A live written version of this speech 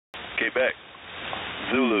Quebec,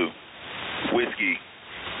 Zulu, Whiskey,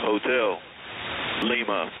 Hotel,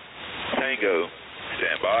 Lima, Tango,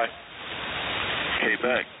 stand by.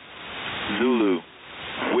 Quebec, Zulu,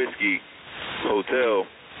 Whiskey, Hotel,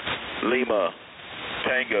 Lima,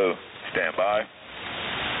 Tango, stand by.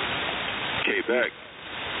 Quebec,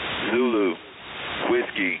 Zulu,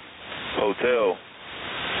 Whiskey, Hotel,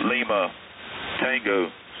 Lima, Tango,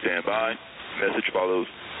 stand by. Message follows.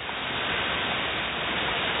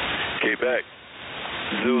 Quebec,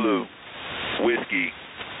 Zulu, Whiskey,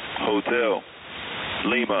 Hotel,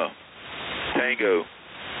 Lima, Tango,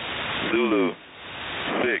 Zulu,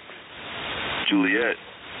 6, Juliet,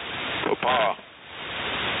 Papa,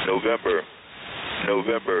 November,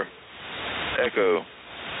 November, Echo,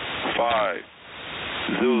 5,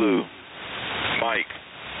 Zulu, Mike,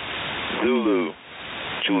 Zulu,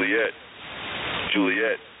 Juliet,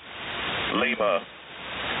 Juliet, Lima,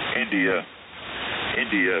 India,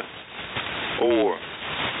 India, 4,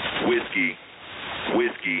 Whiskey,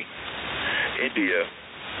 Whiskey, India,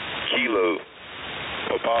 Kilo,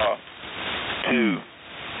 Papa, 2,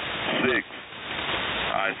 6,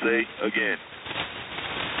 I say again,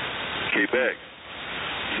 Quebec,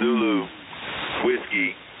 Zulu,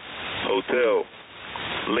 Whiskey, Hotel,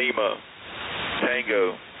 Lima,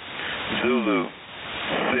 Tango, Zulu,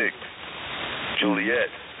 6, Juliet,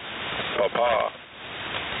 Papa,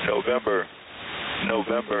 November,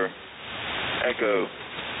 November, Echo,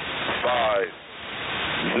 5,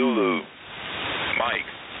 Zulu, Mike,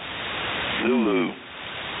 Zulu,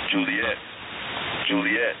 Juliet,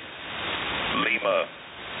 Juliet, Lima,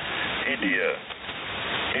 India,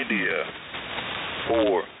 India,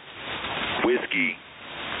 4, Whiskey,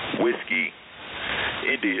 Whiskey,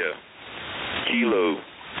 India, Kilo,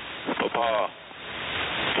 Papa,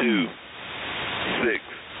 2, 6.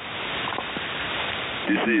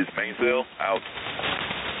 This is Mainsail, out.